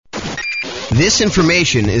This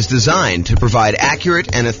information is designed to provide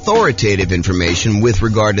accurate and authoritative information with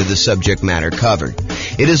regard to the subject matter covered.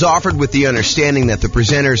 It is offered with the understanding that the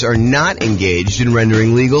presenters are not engaged in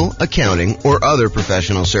rendering legal, accounting, or other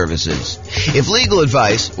professional services. If legal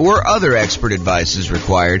advice or other expert advice is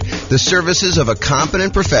required, the services of a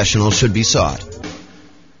competent professional should be sought.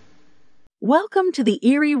 Welcome to the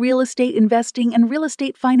Erie Real Estate Investing and Real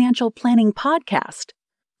Estate Financial Planning Podcast.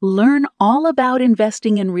 Learn all about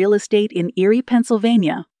investing in real estate in Erie,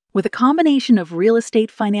 Pennsylvania, with a combination of real estate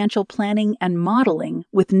financial planning and modeling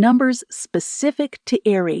with numbers specific to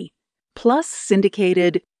Erie, plus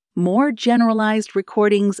syndicated, more generalized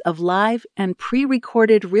recordings of live and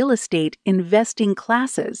pre-recorded real estate investing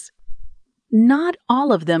classes. Not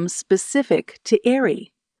all of them specific to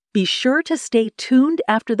Erie. Be sure to stay tuned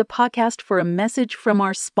after the podcast for a message from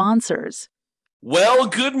our sponsors. Well,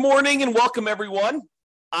 good morning and welcome, everyone.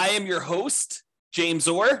 I am your host, James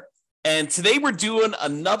Orr, and today we're doing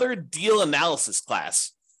another deal analysis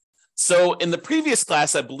class. So in the previous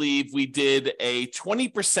class, I believe we did a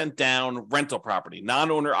 20% down rental property,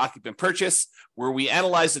 non-owner occupant purchase, where we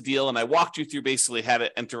analyzed the deal, and I walked you through basically how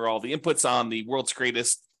to enter all the inputs on the world's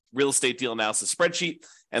greatest real estate deal analysis spreadsheet.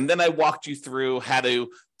 And then I walked you through how to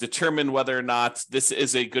determine whether or not this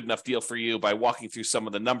is a good enough deal for you by walking through some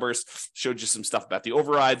of the numbers, showed you some stuff about the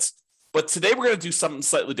overrides. But today we're going to do something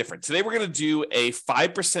slightly different. Today we're going to do a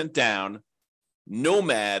 5% down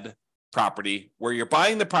Nomad property where you're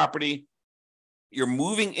buying the property, you're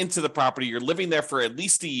moving into the property, you're living there for at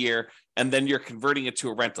least a year, and then you're converting it to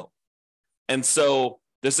a rental. And so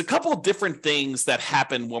there's a couple of different things that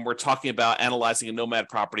happen when we're talking about analyzing a Nomad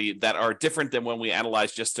property that are different than when we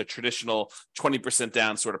analyze just a traditional 20%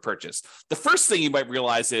 down sort of purchase. The first thing you might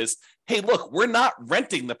realize is, hey, look, we're not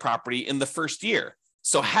renting the property in the first year.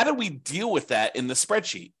 So how do we deal with that in the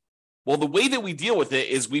spreadsheet? Well, the way that we deal with it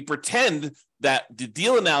is we pretend that the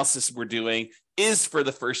deal analysis we're doing is for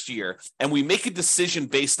the first year, and we make a decision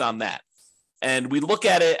based on that. And we look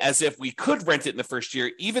at it as if we could rent it in the first year,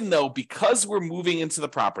 even though because we're moving into the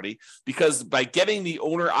property, because by getting the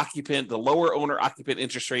owner-occupant, the lower owner-occupant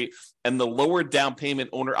interest rate, and the lower down payment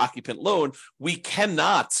owner-occupant loan, we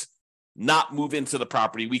cannot not move into the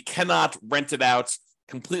property. We cannot rent it out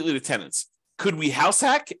completely to tenants. Could we house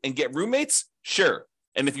hack and get roommates? Sure.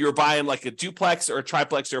 And if you were buying like a duplex or a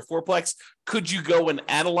triplex or a fourplex, could you go and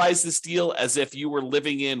analyze this deal as if you were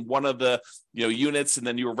living in one of the units and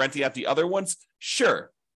then you were renting out the other ones?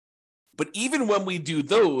 Sure. But even when we do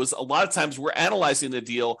those, a lot of times we're analyzing the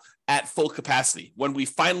deal at full capacity. When we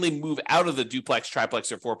finally move out of the duplex,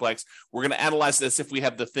 triplex, or fourplex, we're going to analyze this if we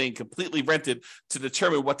have the thing completely rented to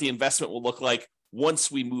determine what the investment will look like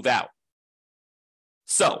once we move out.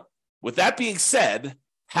 So, with that being said,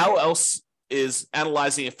 how else is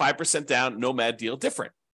analyzing a 5% down Nomad deal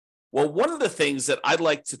different? Well, one of the things that I'd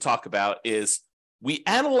like to talk about is we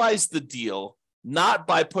analyze the deal not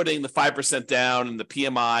by putting the 5% down and the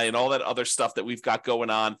PMI and all that other stuff that we've got going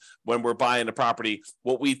on when we're buying a property.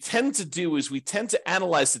 What we tend to do is we tend to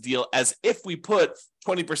analyze the deal as if we put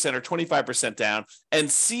 20% or 25% down and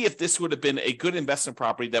see if this would have been a good investment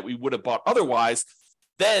property that we would have bought otherwise.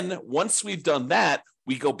 Then once we've done that,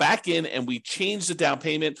 we go back in and we change the down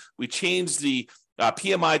payment, we change the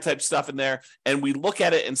PMI type stuff in there, and we look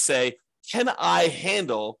at it and say, can I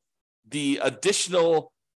handle the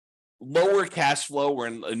additional lower cash flow, or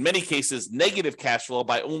in many cases, negative cash flow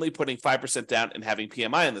by only putting 5% down and having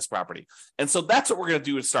PMI in this property? And so that's what we're going to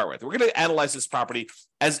do to start with. We're going to analyze this property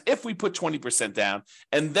as if we put 20% down,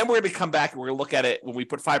 and then we're going to come back and we're going to look at it when we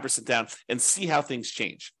put 5% down and see how things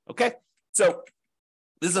change. Okay? So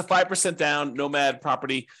this is a 5% down Nomad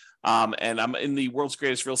property, and I'm in the world's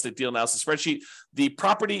greatest real estate deal analysis spreadsheet. The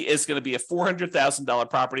property is going to be a $400,000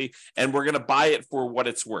 property, and we're going to buy it for what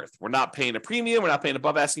it's worth. We're not paying a premium. We're not paying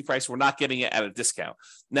above asking price. We're not getting it at a discount.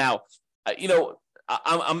 Now,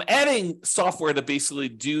 I'm adding software to basically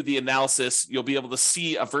do the analysis. You'll be able to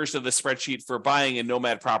see a version of the spreadsheet for buying a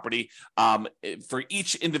Nomad property for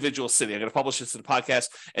each individual city. I'm going to publish this to the podcast,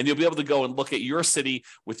 and you'll be able to go and look at your city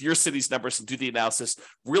with your city's numbers and do the analysis.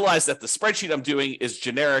 Realize that the spreadsheet I'm doing is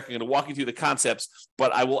generic. I'm going to walk you through the concepts,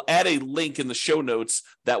 but I will add a link in the show notes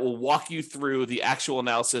that will walk you through the actual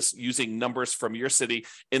analysis using numbers from your city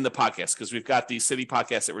in the podcast, because we've got these city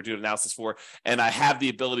podcasts that we're doing analysis for, and I have the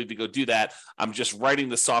ability to go do that. I'm just writing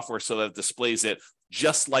the software so that it displays it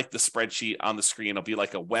just like the spreadsheet on the screen. It'll be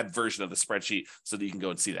like a web version of the spreadsheet so that you can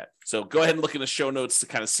go and see that. So go ahead and look in the show notes to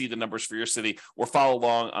kind of see the numbers for your city, or follow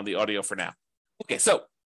along on the audio for now. Okay, so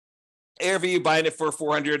ARV, buying it for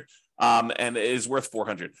 400 and it is worth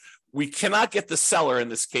 400. we cannot get the seller in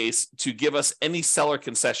this case to give us any seller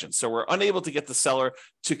concession. So we're unable to get the seller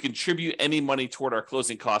to contribute any money toward our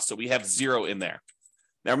closing costs. So we have zero in there.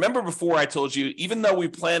 Now, remember before I told you, even though we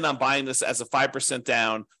plan on buying this as a 5%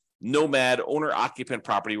 down Nomad owner-occupant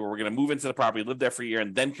property where we're going to move into the property, live there for a year,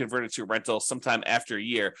 and then convert it to a rental sometime after a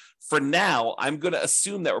year. For now, I'm going to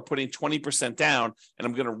assume that we're putting 20% down, and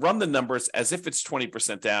I'm going to run the numbers as if it's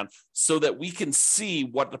 20% down so that we can see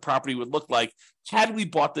what the property would look like had we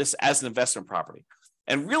bought this as an investment property.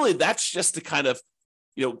 And really, that's just to kind of,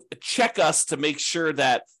 check us to make sure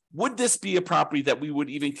that would this be a property that we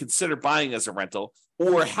would even consider buying as a rental,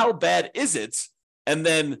 or how bad is it? And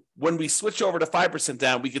then when we switch over to 5%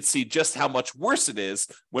 down, we could see just how much worse it is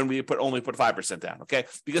when we only put 5% down, okay?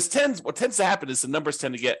 Because what tends to happen is the numbers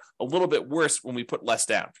tend to get a little bit worse when we put less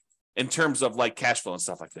down in terms of like cash flow and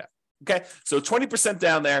stuff like that, okay? So 20%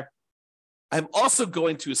 down there. I'm also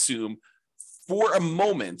going to assume for a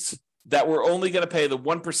moment that we're only going to pay the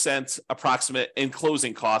 1% approximate in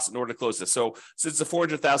closing costs in order to close this. So since it's a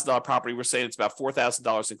 $400,000 property, we're saying it's about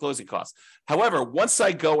 $4,000 in closing costs. However, once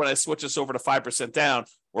I go and I switch this over to 5% down,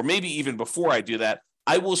 or maybe even before I do that,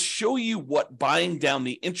 I will show you what buying down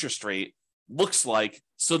the interest rate looks like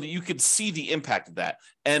so that you can see the impact of that.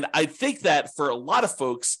 And I think that for a lot of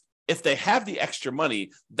folks, if they have the extra money,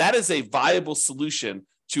 that is a viable solution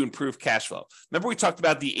to improve cash flow. Remember, we talked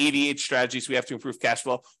about the 88 strategies we have to improve cash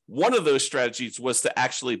flow. One of those strategies was to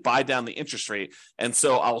actually buy down the interest rate. And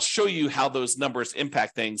so I'll show you how those numbers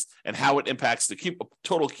impact things and how it impacts the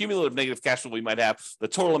total cumulative negative cash flow we might have, the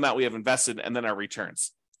total amount we have invested, and then our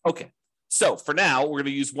returns. Okay, so for now, we're going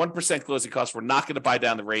to use 1% closing costs. We're not going to buy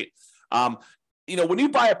down the rate. When you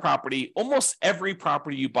buy a property, almost every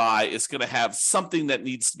property you buy is going to have something that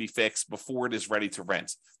needs to be fixed before it is ready to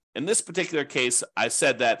rent. In this particular case, I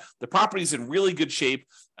said that the property is in really good shape.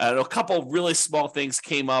 A couple really small things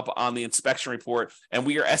came up on the inspection report, and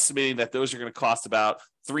we are estimating that those are going to cost about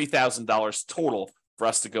 $3,000 total for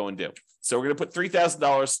us to go and do. So we're going to put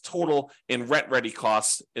 $3,000 total in rent-ready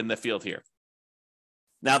costs in the field here.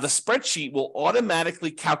 Now, the spreadsheet will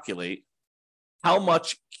automatically calculate how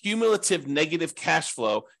much cumulative negative cash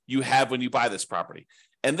flow you have when you buy this property.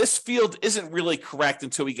 And this field isn't really correct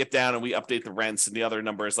until we get down and we update the rents and the other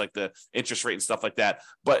numbers like the interest rate and stuff like that.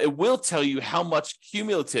 But it will tell you how much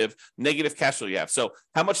cumulative negative cash flow you have. So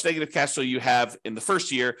how much negative cash flow you have in the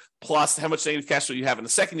first year, plus how much negative cash flow you have in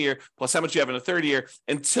the second year, plus how much you have in the third year,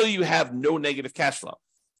 until you have no negative cash flow.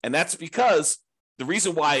 And that's because the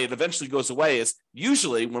reason why it eventually goes away is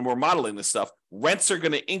usually when we're modeling this stuff, rents are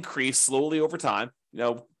going to increase slowly over time,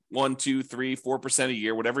 1, 2, 3, 4% a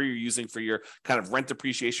year, whatever you're using for your kind of rent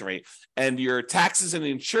depreciation rate. And your taxes and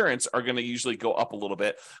insurance are going to usually go up a little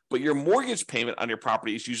bit, but your mortgage payment on your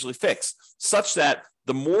property is usually fixed, such that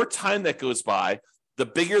the more time that goes by, the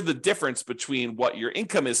bigger the difference between what your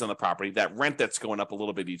income is on the property, that rent that's going up a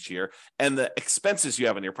little bit each year, and the expenses you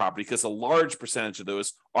have on your property, because a large percentage of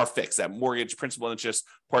those are fixed. That mortgage, principal, and interest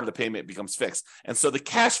part of the payment becomes fixed. And so the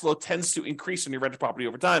cash flow tends to increase on your rental property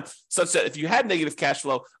over time, such that if you had negative cash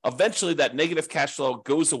flow, eventually that negative cash flow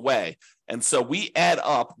goes away. And so we add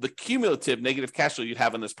up the cumulative negative cash flow you'd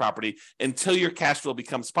have on this property until your cash flow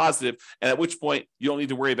becomes positive, and at which point you don't need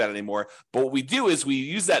to worry about it anymore. But what we do is we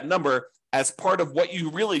use that number as part of what you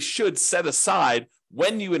really should set aside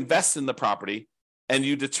when you invest in the property, and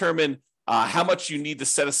you determine how much you need to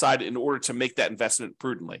set aside in order to make that investment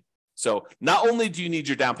prudently. So not only do you need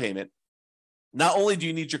your down payment, not only do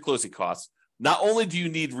you need your closing costs, not only do you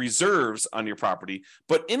need reserves on your property,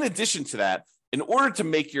 but in addition to that, in order to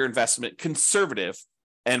make your investment conservative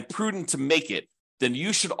and prudent to make it, then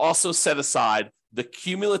you should also set aside the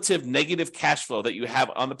cumulative negative cash flow that you have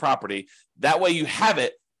on the property. That way you have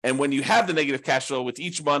it. And when you have the negative cash flow with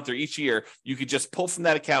each month or each year, you could just pull from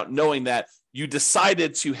that account knowing that you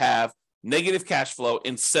decided to have negative cash flow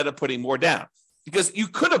instead of putting more down. Because you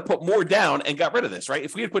could have put more down and got rid of this, right?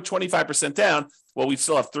 If we had put 25% down, well, we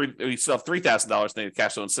still have $3,000 negative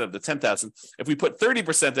cash flow instead of the $10,000. If we put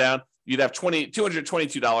 30% down, you'd have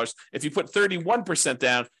 $222. If you put 31%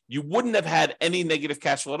 down, you wouldn't have had any negative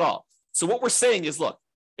cash flow at all. So what we're saying is, look,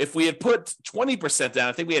 if we had put 20% down,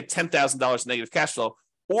 I think we had $10,000 negative cash flow,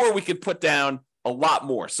 or we could put down a lot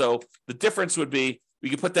more. So the difference would be we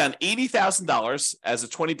could put down $80,000 as a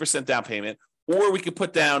 20% down payment, or we could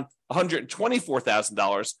put down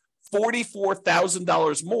 $124,000,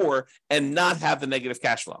 $44,000 more, and not have the negative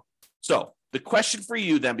cash flow. So the question for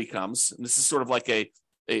you then becomes, and this is sort of like a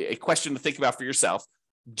question to think about for yourself,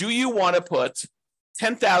 do you want to put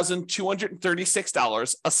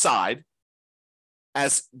 $10,236 aside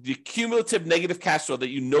as the cumulative negative cash flow that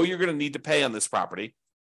you know you're going to need to pay on this property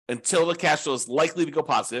until the cash flow is likely to go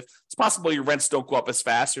positive. It's possible your rents don't go up as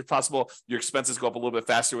fast. It's possible your expenses go up a little bit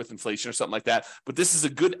faster with inflation or something like that. But this is a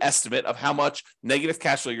good estimate of how much negative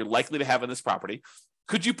cash flow you're likely to have in this property.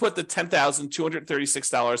 Could you put the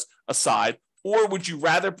 $10,236 aside, or would you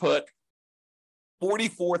rather put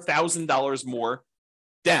 $44,000 more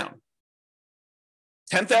down?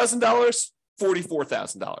 $10,000,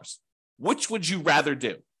 $44,000. Which would you rather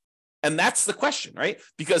do? And that's the question, right?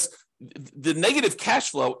 Because the negative cash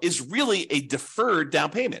flow is really a deferred down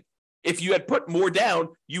payment. If you had put more down,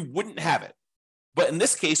 you wouldn't have it. But in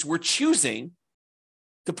this case, we're choosing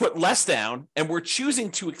to put less down, and we're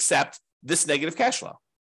choosing to accept this negative cash flow.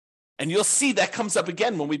 And you'll see that comes up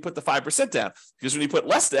again when we put the 5% down, because when you put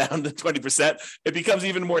less down than 20%, it becomes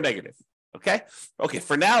even more negative. Okay.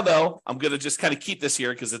 For now, though, I'm going to just kind of keep this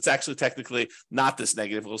here because it's actually technically not this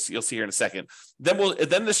negative. You'll see here in a second.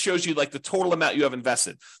 Then this shows you like the total amount you have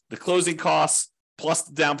invested, the closing costs plus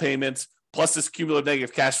the down payment plus this cumulative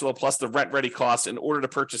negative cash flow plus the rent ready costs in order to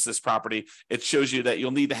purchase this property. It shows you that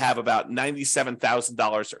you'll need to have about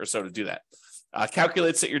 $97,000 or so to do that.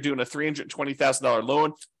 Calculates that you're doing a $320,000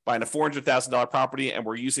 loan, buying a $400,000 property, and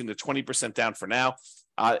we're using the 20% down for now.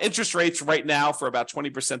 Interest rates right now for about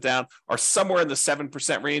 20% down are somewhere in the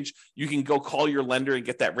 7% range. You can go call your lender and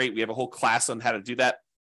get that rate. We have a whole class on how to do that.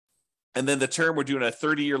 And then the term, we're doing a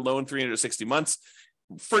 30-year loan, 360 months.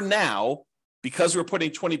 For now, because we're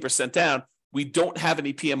putting 20% down, we don't have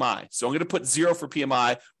any PMI. So I'm going to put 0 for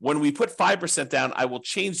PMI. When we put 5% down, I will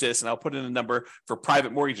change this and I'll put in a number for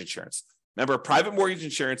private mortgage insurance. Remember, private mortgage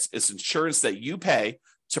insurance is insurance that you pay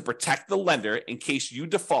to protect the lender in case you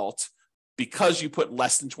default because you put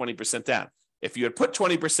less than 20% down. If you had put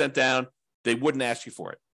 20% down, they wouldn't ask you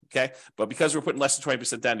for it. Okay. But because we're putting less than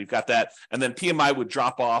 20% down, you've got that. And then PMI would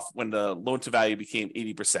drop off when the loan to value became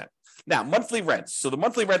 80%. Now, monthly rents. So the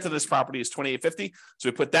monthly rent of this property is $2,850. So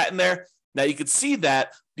we put that in there. Now you can see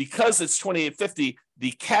that because it's $2,850,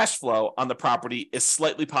 the cash flow on the property is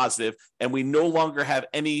slightly positive, and we no longer have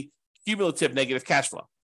any cumulative negative cash flow.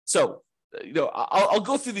 So, I'll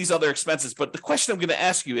go through these other expenses, but the question I'm going to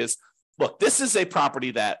ask you is, look, this is a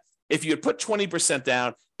property that if you had put 20%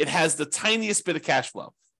 down, it has the tiniest bit of cash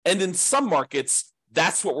flow. And in some markets,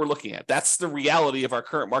 that's what we're looking at. That's the reality of our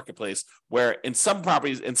current marketplace, where in some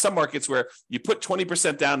markets where you put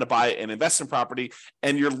 20% down to buy an investment property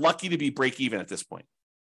and you're lucky to be break even at this point,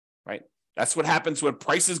 right? That's what happens when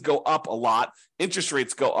prices go up a lot, interest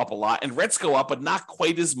rates go up a lot, and rents go up, but not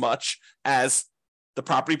quite as much as the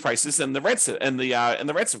property prices and the rents and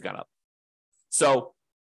the rents have gone up. So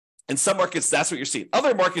in some markets, that's what you're seeing.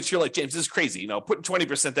 Other markets, you're like, James, this is crazy. Putting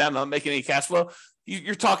 20% down, not making any cash flow.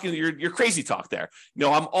 You're talking, you're crazy talk there.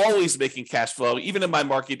 I'm always making cash flow, even in my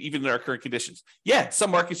market, even in our current conditions. Yeah, some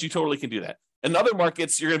markets you totally can do that. In other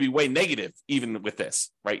markets, you're going to be way negative, even with this,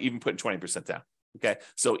 right? Even putting 20% down. Okay,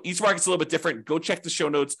 so each market's a little bit different. Go check the show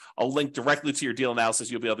notes. I'll link directly to your deal analysis.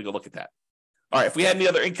 You'll be able to go look at that. All right, if we had any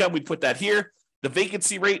other income, we'd put that here. The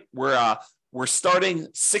vacancy rate, we're starting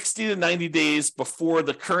 60 to 90 days before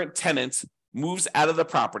the current tenant moves out of the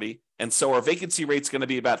property. And so our vacancy rate is going to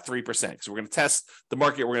be about 3%. So we're going to test the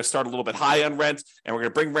market. We're going to start a little bit high on rent, and we're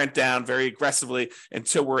going to bring rent down very aggressively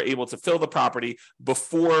until we're able to fill the property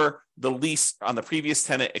before the lease on the previous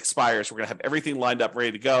tenant expires. We're going to have everything lined up,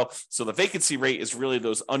 ready to go. So the vacancy rate is really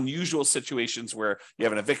those unusual situations where you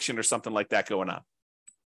have an eviction or something like that going on.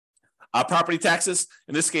 Property taxes,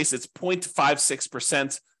 in this case, it's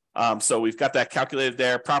 0.56%. So we've got that calculated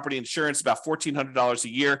there. Property insurance, about $1,400 a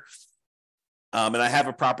year. And I have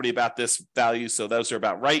a property about this value, so those are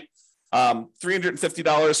about right.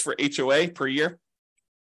 $350 for HOA per year.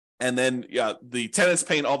 And then the tenant's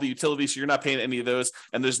paying all the utilities, so you're not paying any of those.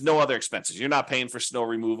 And there's no other expenses. You're not paying for snow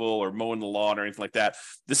removal or mowing the lawn or anything like that.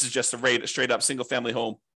 This is just a straight up single family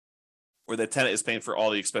home where the tenant is paying for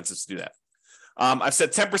all the expenses to do that. I've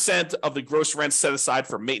said 10% of the gross rent set aside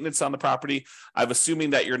for maintenance on the property. I'm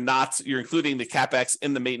assuming that you're including the CapEx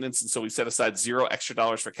in the maintenance. And so we set aside $0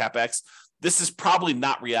 extra for CapEx. This is probably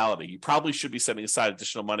not reality. You probably should be setting aside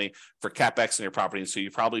additional money for CapEx in your property. And so you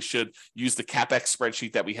probably should use the CapEx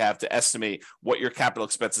spreadsheet that we have to estimate what your capital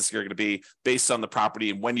expenses are going to be based on the property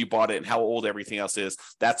and when you bought it and how old everything else is.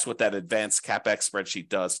 That's what that advanced CapEx spreadsheet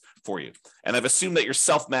does for you. And I've assumed that you're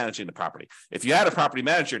self-managing the property. If you had a property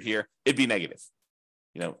manager here, it'd be negative,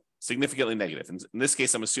 significantly negative. In this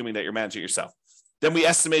case, I'm assuming that you're managing it yourself. Then we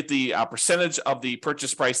estimate the percentage of the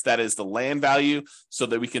purchase price that is the land value, so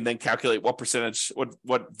that we can then calculate what percentage,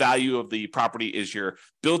 what value of the property is your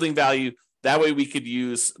building value. That way we could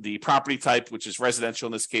use the property type, which is residential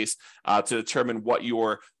in this case, to determine what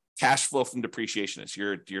your cash flow from depreciation is,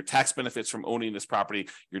 your tax benefits from owning this property,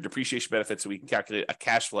 your depreciation benefits, so we can calculate a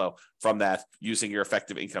cash flow from that using your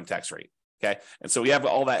effective income tax rate. Okay. And so we have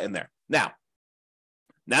all that in there. Now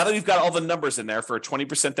that we've got all the numbers in there for a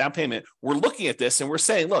 20% down payment, we're looking at this and we're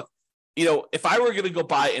saying, look, if I were going to go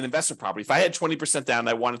buy an investment property, if I had 20% down and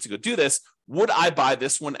I wanted to go do this, would I buy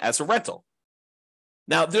this one as a rental?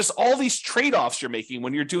 Now, there's all these trade-offs you're making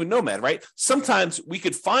when you're doing Nomad, right? Sometimes we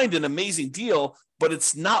could find an amazing deal, but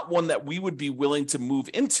it's not one that we would be willing to move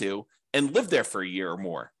into and live there for a year or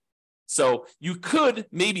more. So you could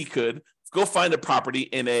go find a property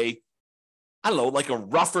in like a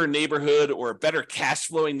rougher neighborhood or a better cash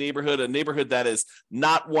flowing neighborhood, a neighborhood that is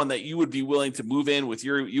not one that you would be willing to move in with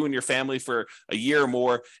you and your family for a year or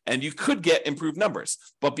more, and you could get improved numbers.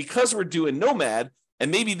 But because we're doing Nomad,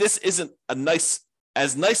 and maybe this isn't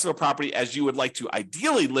as nice of a property as you would like to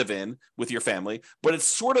ideally live in with your family, but it's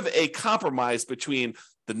sort of a compromise between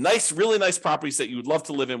the really nice properties that you would love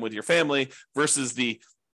to live in with your family versus the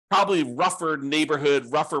probably rougher neighborhood,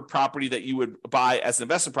 rougher property that you would buy as an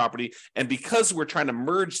investment property. And because we're trying to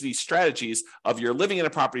merge these strategies of you're living in a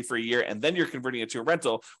property for a year and then you're converting it to a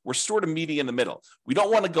rental, we're sort of meeting in the middle. We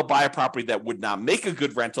don't want to go buy a property that would not make a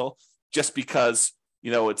good rental just because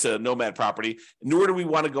it's a Nomad property, nor do we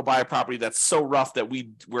want to go buy a property that's so rough that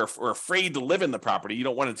we're afraid to live in the property. You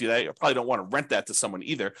don't want to do that. You probably don't want to rent that to someone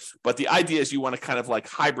either. But the idea is you want to kind of like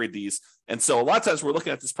hybrid these. And so a lot of times we're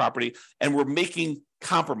looking at this property and we're making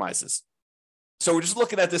compromises. So we're just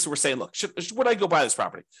looking at this and we're saying, look, would I go buy this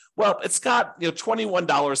property? Well, it's got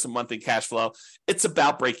 $21 a month in cash flow. It's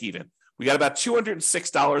about break even. We got about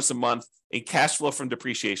 $206 a month in cash flow from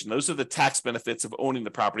depreciation. Those are the tax benefits of owning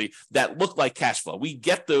the property that look like cash flow. We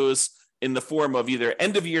get those in the form of either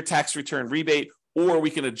end of year tax return rebate, or we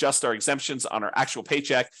can adjust our exemptions on our actual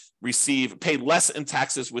paycheck, pay less in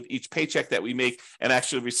taxes with each paycheck that we make, and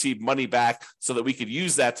actually receive money back so that we could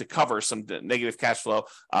use that to cover some negative cash flow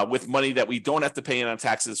with money that we don't have to pay in on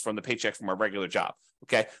taxes from the paycheck from our regular job.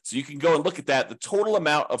 Okay, so you can go and look at that. The total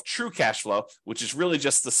amount of true cash flow, which is really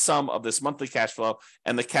just the sum of this monthly cash flow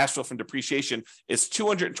and the cash flow from depreciation, is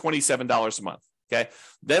 $227 a month. Okay,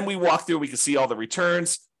 then we walk through, we can see all the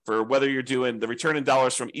returns for whether you're doing the return in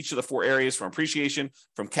dollars from each of the four areas, from appreciation,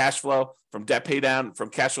 from cash flow, from debt pay down, from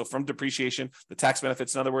cash flow from depreciation, the tax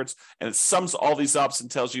benefits, in other words, and it sums all these up and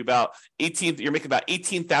tells you you're making about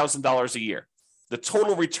 $18,000 a year. The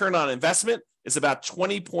total return on investment is about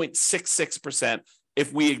 20.66%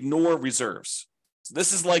 if we ignore reserves. So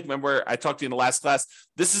this is like, remember I talked to you in the last class,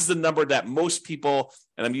 this is the number that most people,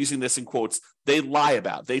 and I'm using this in quotes, they lie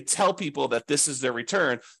about. They tell people that this is their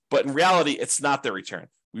return, but in reality, it's not their return.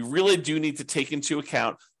 We really do need to take into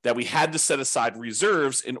account that we had to set aside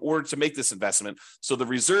reserves in order to make this investment. So the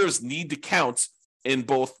reserves need to count in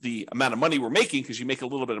both the amount of money we're making, because you make a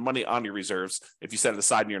little bit of money on your reserves if you set it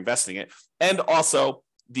aside and you're investing it, and also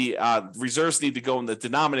the reserves need to go in the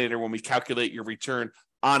denominator when we calculate your return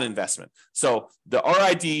on investment. So the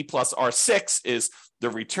RID plus R6 is the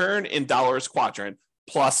return in dollars quadrant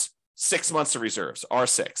plus 6 months of reserves,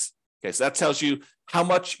 R6. Okay, so that tells you how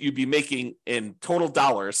much you'd be making in total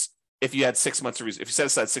dollars if you had 6 months of if you set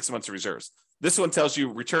aside 6 months of reserves. This one tells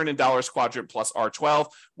you return in dollars quadrant plus R12,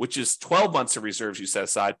 which is 12 months of reserves you set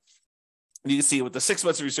aside. And you can see with the 6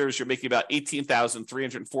 months of reserves, you're making about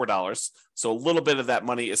 $18,304. So a little bit of that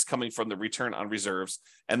money is coming from the return on reserves.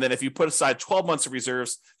 And then if you put aside 12 months of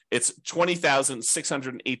reserves, it's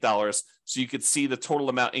 $20,608. So you could see the total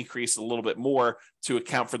amount increase a little bit more to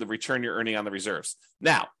account for the return you're earning on the reserves.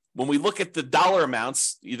 Now, when we look at the dollar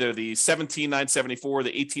amounts, either the $17,974,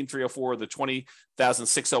 the $18,304, the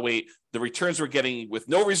 $20,608, the returns we're getting with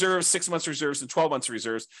no reserves, 6 months reserves, and 12 months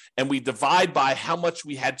reserves, and we divide by how much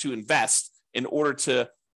we had to invest in order to,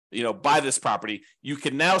 buy this property, you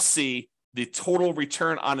can now see the total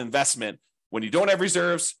return on investment when you don't have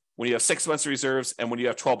reserves, when you have 6 months reserves, and when you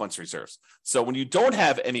have 12 months reserves. So when you don't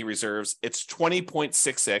have any reserves, it's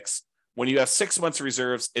 20.66. When you have 6 months of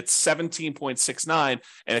reserves, it's 17.69.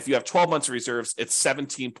 And if you have 12 months of reserves, it's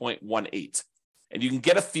 17.18. And you can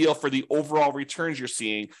get a feel for the overall returns you're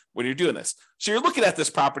seeing when you're doing this. So you're looking at this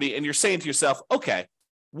property and you're saying to yourself, okay,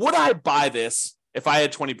 would I buy this if I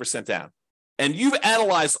had 20% down? And you've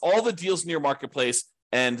analyzed all the deals in your marketplace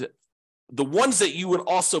and the ones that you would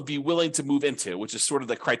also be willing to move into, which is sort of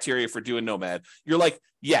the criteria for doing Nomad. You're like,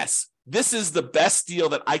 yes, this is the best deal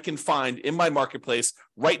that I can find in my marketplace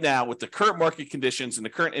right now with the current market conditions and the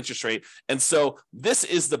current interest rate. And so this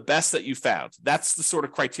is the best that you found. That's the sort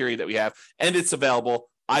of criteria that we have, and it's available.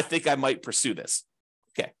 I think I might pursue this.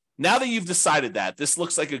 Okay. Now that you've decided that this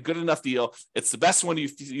looks like a good enough deal, it's the best one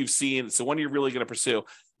you've seen, it's the one you're really going to pursue.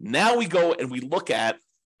 Now we go and we look at,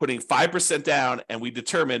 putting 5% down, and we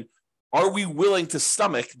determine, are we willing to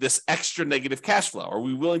stomach this extra negative cash flow? Are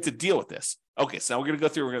we willing to deal with this? Okay, so now we're going to go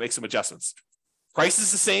through, we're going to make some adjustments. Price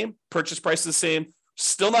is the same, purchase price is the same,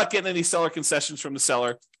 still not getting any seller concessions from the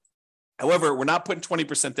seller. However, we're not putting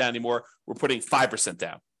 20% down anymore, we're putting 5%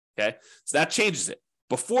 down, okay? So that changes it.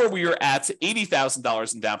 Before we were at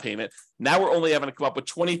 $80,000 in down payment, now we're only having to come up with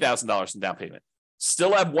 $20,000 in down payment.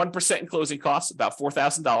 Still have 1% in closing costs, about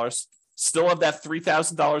 $4,000. Still have that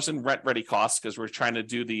 $3,000 in rent-ready costs because we're trying to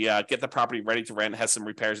do the get the property ready to rent, has some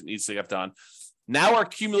repairs it needs to get done. Now our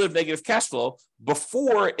cumulative negative cash flow,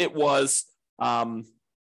 before it was, I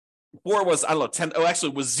don't know, 10. Oh, actually,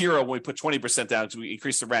 it was zero when we put 20% down because we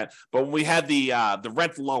increased the rent. But when we had the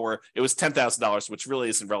rent lower, it was $10,000, which really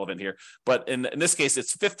isn't relevant here. But in this case,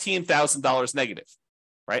 it's $15,000 negative,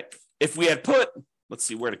 right? If we had put, let's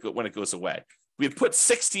see when it goes away. We had put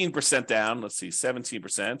 16% down. Let's see,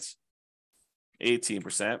 17%.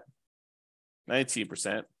 18%,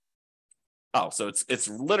 19%. Oh, so it's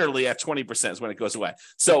literally at 20% is when it goes away.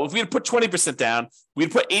 So if we had put 20% down,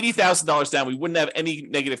 we'd put $80,000 down, we wouldn't have any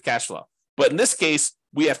negative cash flow. But in this case,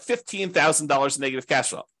 we have $15,000 negative cash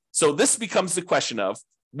flow. So this becomes the question of,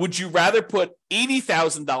 would you rather put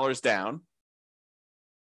 $80,000 down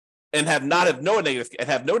and have no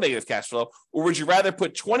negative cash flow, or would you rather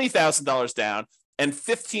put $20,000 down and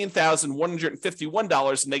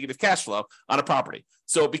 $15,151 in negative cash flow on a property?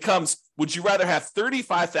 So it becomes, would you rather have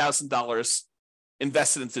 $35,000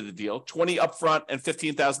 invested into the deal, $20,000 upfront and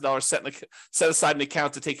 $15,000 set aside an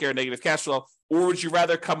account to take care of negative cash flow, or would you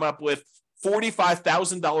rather come up with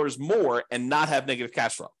 $45,000 more and not have negative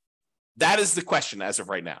cash flow? That is the question as of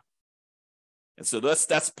right now. And so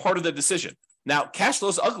that's part of the decision. Now, cash flow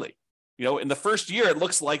is ugly. In the first year, it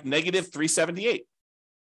looks like negative $378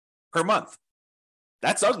 per month.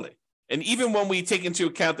 That's ugly. And even when we take into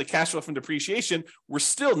account the cash flow from depreciation, we're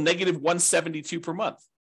still negative $172 per month.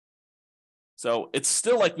 So it's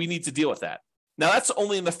still like we need to deal with that. Now, that's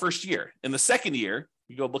only in the first year. In the second year,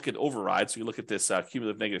 you go look at overrides. So you look at this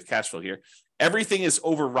cumulative negative cash flow here. Everything is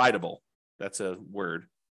overridable. That's a word.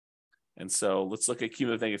 And so let's look at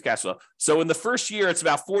cumulative negative cash flow. So in the first year, it's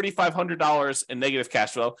about $4,500 in negative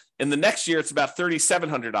cash flow. In the next year, it's about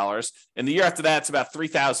 $3,700. In the year after that, it's about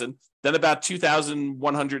 $3,000. Then about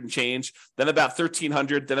 $2,100 and change. Then about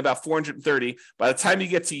 $1,300. Then about $430. By the time you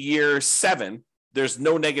get to year 7, there's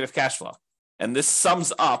no negative cash flow. And this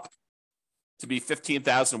sums up to be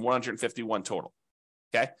 $15,151 total.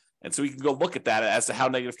 Okay. And so we can go look at that as to how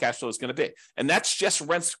negative cash flow is going to be. And that's just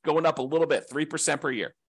rents going up a little bit, 3% per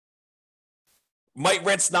year. Might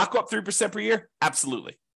rents not go up 3% per year?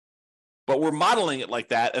 Absolutely. But we're modeling it like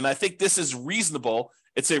that. And I think this is reasonable.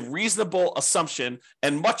 It's a reasonable assumption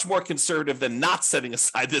and much more conservative than not setting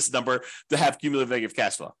aside this number to have cumulative negative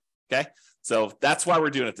cash flow. Okay. So that's why we're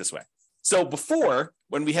doing it this way. So before,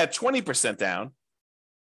 when we had 20% down,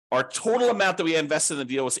 our total amount that we invested in the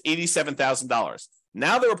deal was $87,000.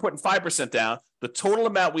 Now that we're putting 5% down, the total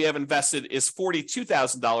amount we have invested is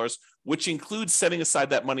 $42,000, which includes setting aside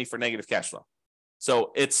that money for negative cash flow.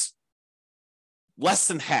 So it's less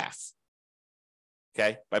than half,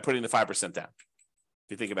 okay, by putting the 5% down,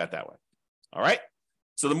 if you think about it that way. All right.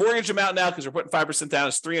 So the mortgage amount now, because we're putting 5% down,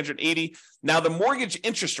 is $380. Now the mortgage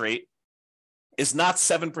interest rate is not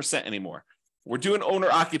 7% anymore. We're doing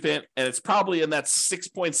owner occupant, and it's probably in that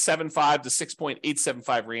 6.75 to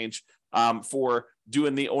 6.875 range for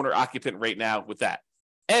doing the owner occupant rate now with that.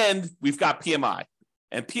 And we've got PMI.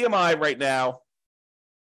 And PMI right now,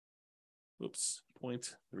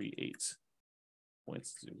 0.38,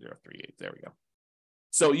 0.038. There we go.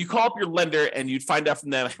 So you call up your lender and you'd find out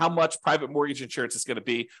from them how much private mortgage insurance is going to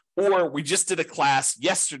be. Or we just did a class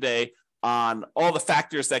yesterday on all the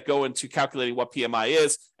factors that go into calculating what PMI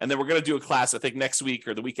is. And then we're going to do a class, I think next week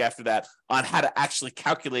or the week after that, on how to actually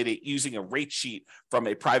calculate it using a rate sheet from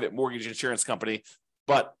a private mortgage insurance company.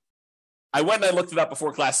 But I went and I looked it up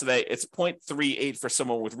before class today. It's 0.38 for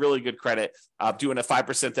someone with really good credit, doing a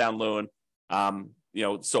 5% down loan,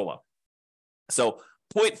 solo. So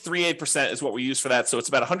 0.38% is what we use for that. So it's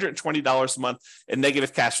about $120 a month in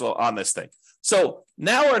negative cash flow on this thing. So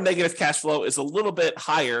now our negative cash flow is a little bit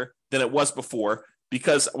higher than it was before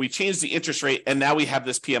because we changed the interest rate and now we have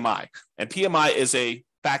this PMI. And PMI is a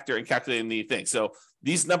factor in calculating the thing. So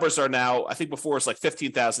these numbers are now, I think before it's like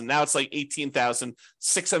 $15,000. Now it's like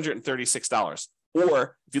 $18,636.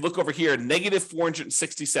 Or if you look over here, negative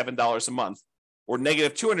 $467 a month or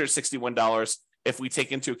negative $261 if we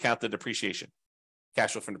take into account the depreciation,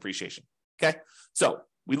 cash flow from depreciation. Okay. So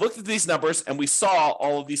we looked at these numbers and we saw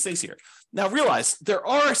all of these things here. Now realize there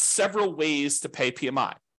are several ways to pay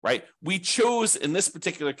PMI, right? We chose in this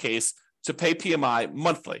particular case to pay PMI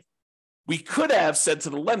monthly. We could have said to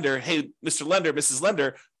the lender, hey, Mr. Lender, Mrs.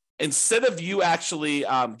 Lender, instead of you actually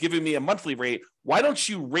giving me a monthly rate, why don't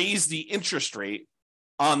you raise the interest rate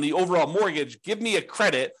on the overall mortgage? Give me a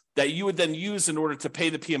credit that you would then use in order to pay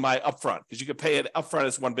the PMI upfront, because you could pay it upfront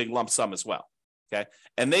as one big lump sum as well. Okay.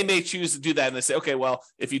 And they may choose to do that. And they say, okay, well,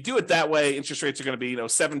 if you do it that way, interest rates are going to be,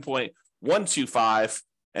 7.125,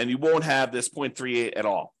 and you won't have this 0.38 at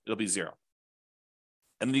all. It'll be zero.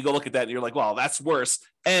 And then you go look at that and you're like, well, that's worse.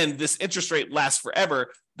 And this interest rate lasts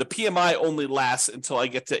forever. The PMI only lasts until I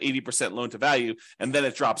get to 80% loan to value, and then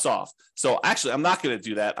it drops off. So actually, I'm not going to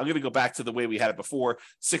do that. I'm going to go back to the way we had it before,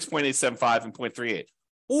 6.875 and 0.38.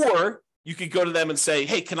 Or you could go to them and say,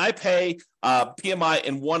 hey, can I pay PMI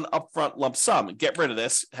in one upfront lump sum and get rid of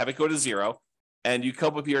this, have it go to zero, and you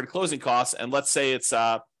come up here in closing costs, and let's say it's,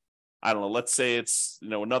 let's say it's,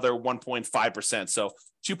 another 1.5%. So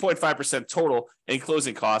 2.5% total in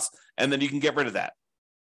closing costs, and then you can get rid of that.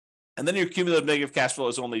 And then your cumulative negative cash flow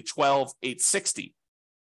is only 12,860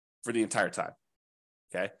 for the entire time.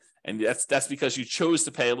 Okay. And that's because you chose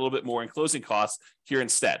to pay a little bit more in closing costs here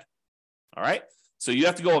instead. All right. So you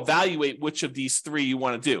have to go evaluate which of these three you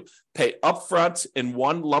want to do. Pay upfront in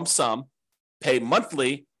one lump sum, pay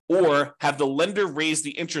monthly, or have the lender raise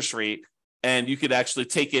the interest rate, and you could actually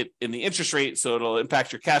take it in the interest rate, so it'll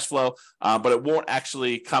impact your cash flow, but it won't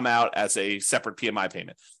actually come out as a separate PMI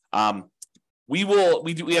payment. We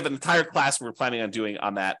have an entire class we're planning on doing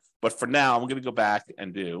on that, but for now, I'm going to go back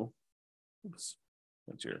and do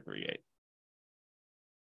 0.038.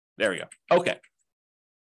 There we go. Okay.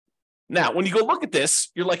 Now, when you go look at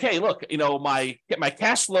this, you're like, hey, look, my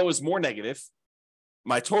cash flow is more negative.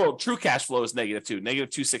 My total true cash flow is negative too, negative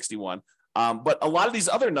 261. But a lot of these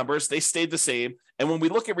other numbers, they stayed the same. And when we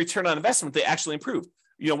look at return on investment, they actually improved.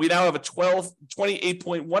 We now have a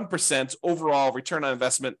 28.1% overall return on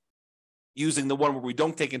investment using the one where we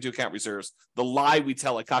don't take into account reserves, the lie we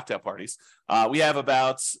tell at cocktail parties. We have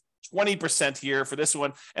about 20% here for this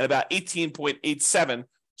one and about 18.87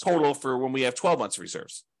 total for when we have 12 months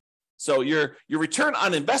reserves. So your return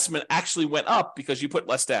on investment actually went up because you put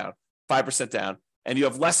less down, 5% down, and you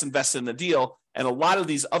have less invested in the deal. And a lot of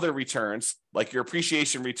these other returns, like your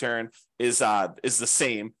appreciation return is the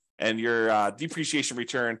same, and your depreciation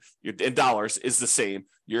return in dollars is the same.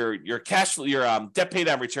 Your cash flow, your debt pay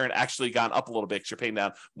down return actually gone up a little bit because you're paying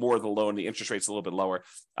down more of the loan. The interest rate's a little bit lower,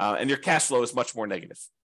 and your cash flow is much more negative.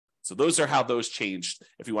 So those are how those changed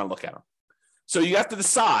if you want to look at them. So you have to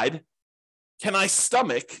decide, can I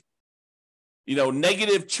stomach,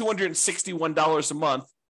 negative $261 a month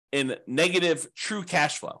in negative true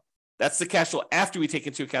cash flow? That's the cash flow after we take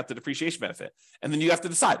into account the depreciation benefit. And then you have to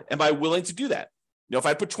decide, am I willing to do that? If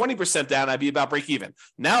I put 20% down, I'd be about break even.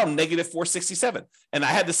 Now I'm negative 467. And I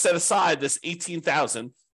had to set aside this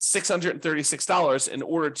 $18,636 in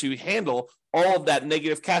order to handle all of that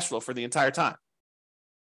negative cash flow for the entire time.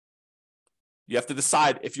 You have to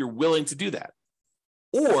decide if you're willing to do that.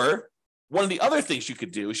 Or one of the other things you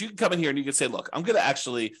could do is you can come in here and you can say, look, I'm going to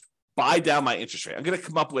actually buy down my interest rate. I'm going to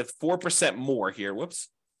come up with 4% more here.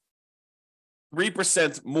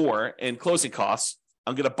 3% more in closing costs.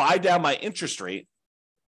 I'm going to buy down my interest rate.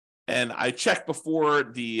 And I checked before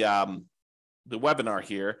the webinar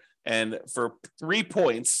here. And for 3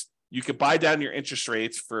 points, you could buy down your interest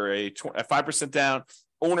rates for a 5% down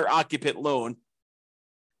owner-occupant loan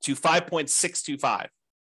to 5.625.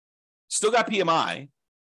 Still got PMI,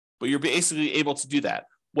 but you're basically able to do that.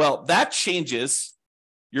 Well, that changes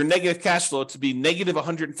your negative cash flow to be negative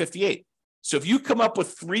 158. So if you come up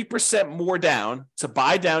with 3% more down to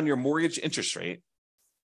buy down your mortgage interest rate,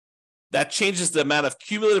 that changes the amount of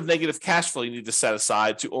cumulative negative cash flow you need to set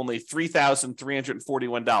aside to only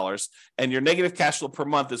 $3,341. And your negative cash flow per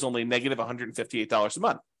month is only negative $158 a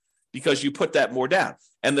month because you put that more down.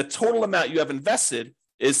 And the total amount you have invested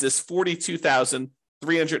is this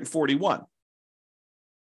 $42,341.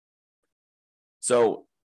 So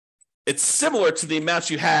it's similar to the amounts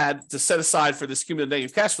you had to set aside for this cumulative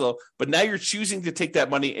negative cash flow, but now you're choosing to take that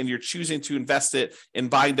money and you're choosing to invest it in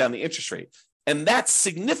buying down the interest rate. And that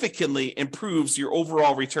significantly improves your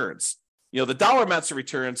overall returns. The dollar amounts of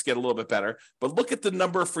returns get a little bit better, but look at the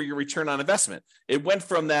number for your return on investment. It went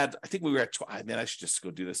from that, I think we were at, I should just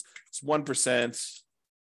go do this. It's 1%,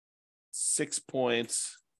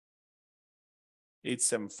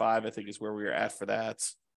 6.875, I think is where we were at for that.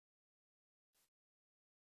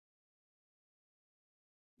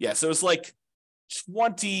 Yeah, so it's like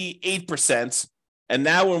 28%. And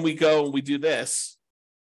now when we go and we do this,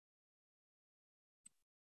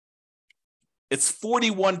 it's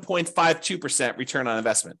 41.52% return on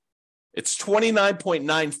investment. It's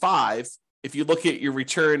 29.95 if you look at your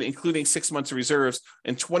return, including 6 months of reserves,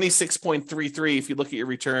 and 26.33 if you look at your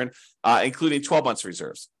return, including 12 months of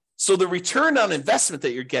reserves. So the return on investment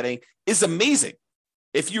that you're getting is amazing.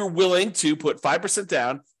 If you're willing to put 5%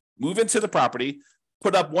 down, move into the property,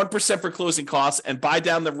 put up 1% for closing costs, and buy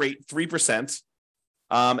down the rate 3%,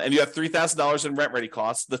 and you have $3,000 in rent-ready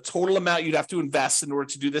costs, the total amount you'd have to invest in order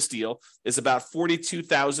to do this deal is about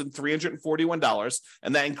 $42,341,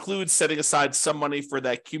 and that includes setting aside some money for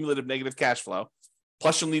that cumulative negative cash flow,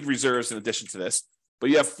 plus you'll need reserves in addition to this. But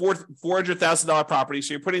you have $400,000 property,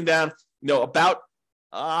 so you're putting down, about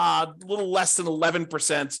a little less than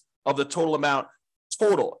 11% of the total amount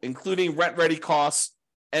total, including rent-ready costs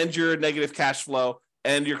and your negative cash flow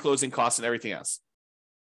and your closing costs and everything else.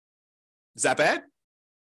 Is that bad?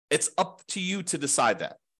 It's up to you to decide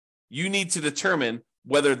that. You need to determine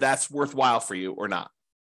whether that's worthwhile for you or not.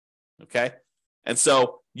 Okay? And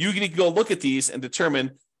so you need to go look at these and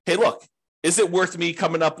determine, hey, look, is it worth me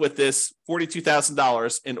coming up with this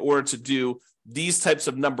 $42,000 in order to do these types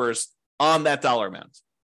of numbers on that dollar amount?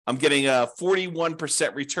 I'm getting a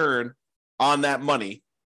 41% return on that money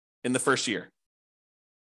in the first year.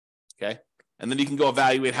 Okay? And then you can go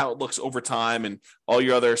evaluate how it looks over time and all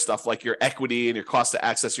your other stuff like your equity and your cost to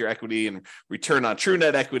access your equity and return on true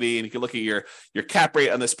net equity. And you can look at your cap rate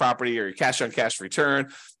on this property or your cash on cash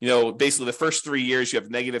return. Basically the first 3 years you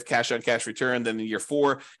have negative cash on cash return. Then in year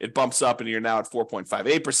 4, it bumps up and you're now at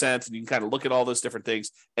 4.58%. And you can kind of look at all those different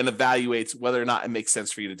things and evaluate whether or not it makes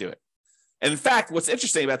sense for you to do it. And in fact, what's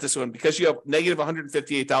interesting about this one, because you have negative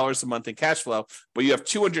 $158 a month in cash flow, but you have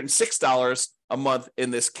 $206 a month in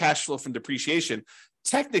this cash flow from depreciation,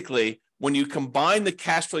 technically, when you combine the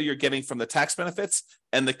cash flow you're getting from the tax benefits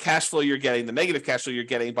and the cash flow you're getting, the negative cash flow you're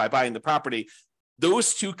getting by buying the property,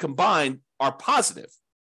 those two combined are positive.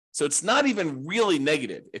 So it's not even really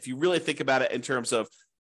negative if you really think about it in terms of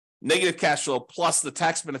negative cash flow plus the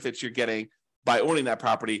tax benefits you're getting by owning that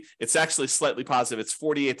property. It's actually slightly positive. It's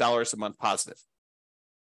 $48 a month positive,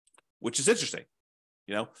 which is interesting.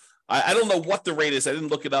 I don't know what the rate is. I didn't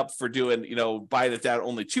look it up for doing, buying it down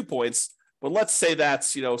only 2 points, but let's say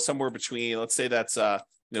that's, somewhere between, let's say that's,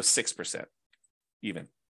 6% even.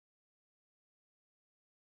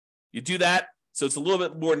 You do that. So it's a little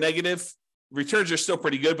bit more negative. Returns are still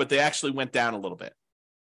pretty good, but they actually went down a little bit.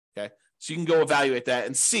 Okay. So you can go evaluate that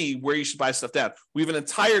and see where you should buy stuff down. We have an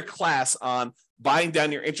entire class on buying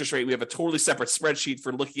down your interest rate. We have a totally separate spreadsheet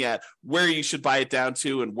for looking at where you should buy it down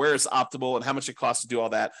to and where it's optimal and how much it costs to do all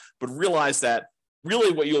that. But realize that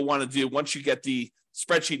really what you'll want to do once you get the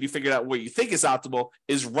spreadsheet, you figured out what you think is optimal,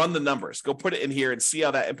 is run the numbers. Go put it in here and see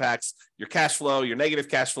how that impacts your cash flow, your negative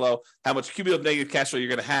cash flow, how much cumulative negative cash flow you're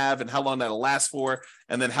going to have and how long that'll last for,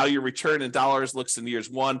 and then how your return in dollars looks in year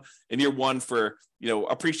one for,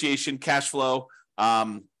 appreciation, cash flow,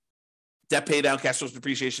 debt pay down, cash flows,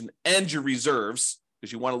 depreciation, and your reserves,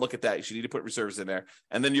 because you want to look at that. You should need to put reserves in there.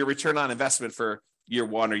 And then your return on investment for year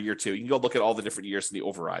 1 or year 2. You can go look at all the different years in the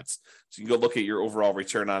overrides. So you can go look at your overall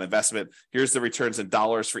return on investment. Here's the returns in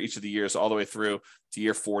dollars for each of the years all the way through to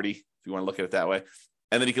year 40, if you want to look at it that way.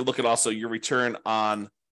 And then you can look at also your return on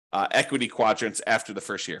equity quadrants after the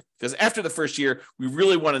first year. Because after the first year, we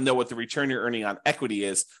really want to know what the return you're earning on equity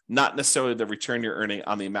is, not necessarily the return you're earning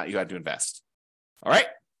on the amount you had to invest. All right.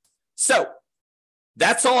 So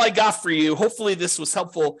that's all I got for you. Hopefully this was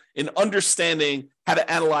helpful in understanding how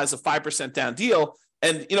to analyze a 5% down deal.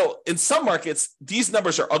 And, in some markets, these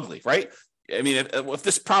numbers are ugly, right? I mean, if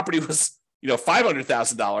this property was,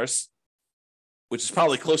 $500,000, which is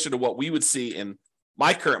probably closer to what we would see in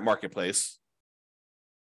my current marketplace,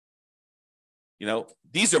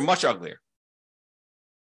 these are much uglier.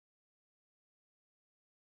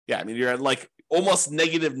 Yeah, I mean, you're at like almost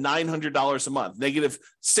negative $900 a month, negative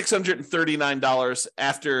 $639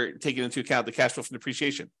 after taking into account the cash flow from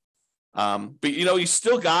depreciation. But, you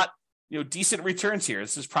still got, decent returns here.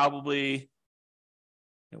 This is probably,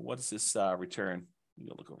 what is this return? Let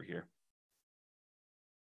me look over here.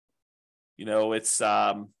 It's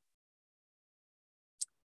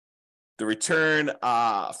the return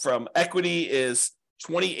from equity is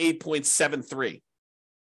 28.73.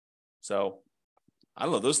 So I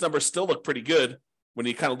don't know. Those numbers still look pretty good when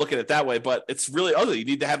you kind of look at it that way, but it's really ugly. You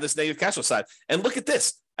need to have this negative cash flow side. And look at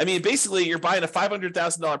this. I mean, basically, you're buying a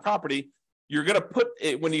 $500,000 property. You're going to put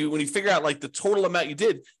it when you figure out like the total amount you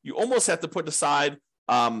did, you almost have to put aside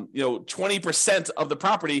 20% of the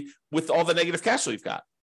property with all the negative cash flow you've got.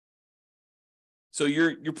 So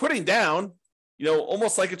you're putting down,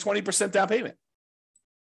 almost like a 20% down payment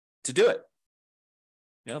to do it.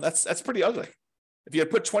 That's pretty ugly. If you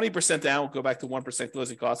had put 20% down, go back to 1%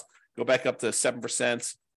 closing costs, go back up to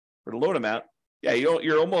 7% for the loan amount, yeah,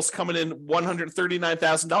 you're almost coming in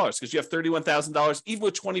 $139,000 because you have $31,000 even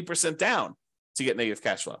with 20% down to get negative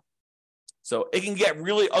cash flow. So it can get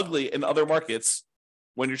really ugly in other markets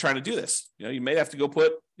when you're trying to do this. You may have to go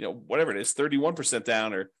put, whatever it is, 31%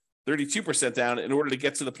 down or 32% down in order to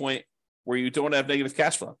get to the point where you don't have negative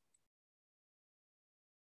cash flow.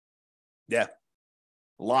 Yeah,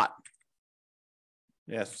 a lot.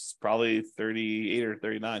 Yeah, it's probably 38 or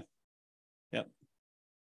 39. Yep.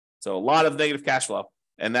 So a lot of negative cash flow,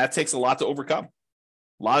 and that takes a lot to overcome.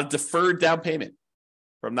 A lot of deferred down payment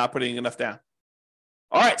from not putting enough down.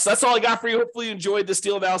 All right, so that's all I got for you. Hopefully you enjoyed this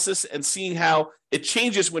deal analysis and seeing how it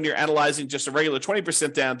changes when you're analyzing just a regular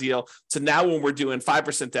 20% down deal to now when we're doing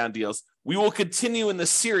 5% down deals. We will continue in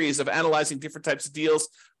this series of analyzing different types of deals.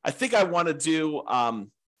 I think I want to do, I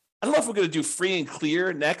don't know if we're going to do free and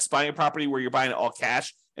clear next, buying a property where you're buying it all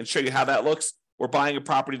cash and show you how that looks, or buying a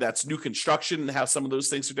property that's new construction and how some of those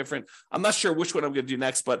things are different. I'm not sure which one I'm going to do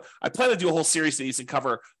next, but I plan to do a whole series of these and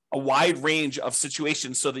cover a wide range of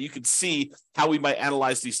situations so that you can see how we might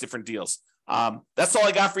analyze these different deals. That's all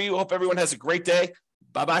I got for you. Hope everyone has a great day.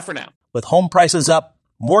 Bye-bye for now. With home prices up,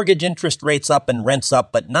 mortgage interest rates up, and rents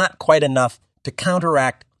up, but not quite enough to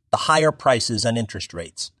counteract the higher prices and interest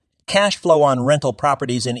rates. Cash flow on rental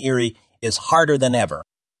properties in Erie is harder than ever.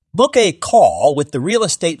 Book a call with the Real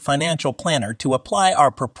Estate Financial Planner to apply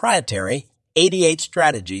our proprietary 88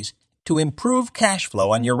 strategies to improve cash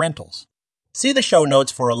flow on your rentals. See the show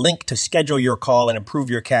notes for a link to schedule your call and improve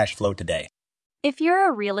your cash flow today. If you're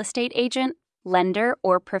a real estate agent, lender,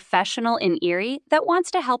 or professional in Erie that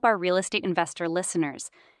wants to help our real estate investor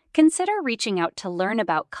listeners, consider reaching out to learn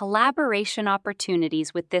about collaboration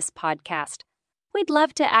opportunities with this podcast. We'd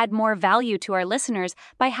love to add more value to our listeners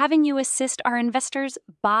by having you assist our investors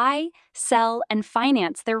buy, sell, and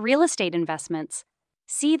finance their real estate investments.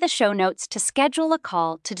 See the show notes to schedule a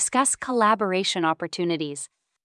call to discuss collaboration opportunities.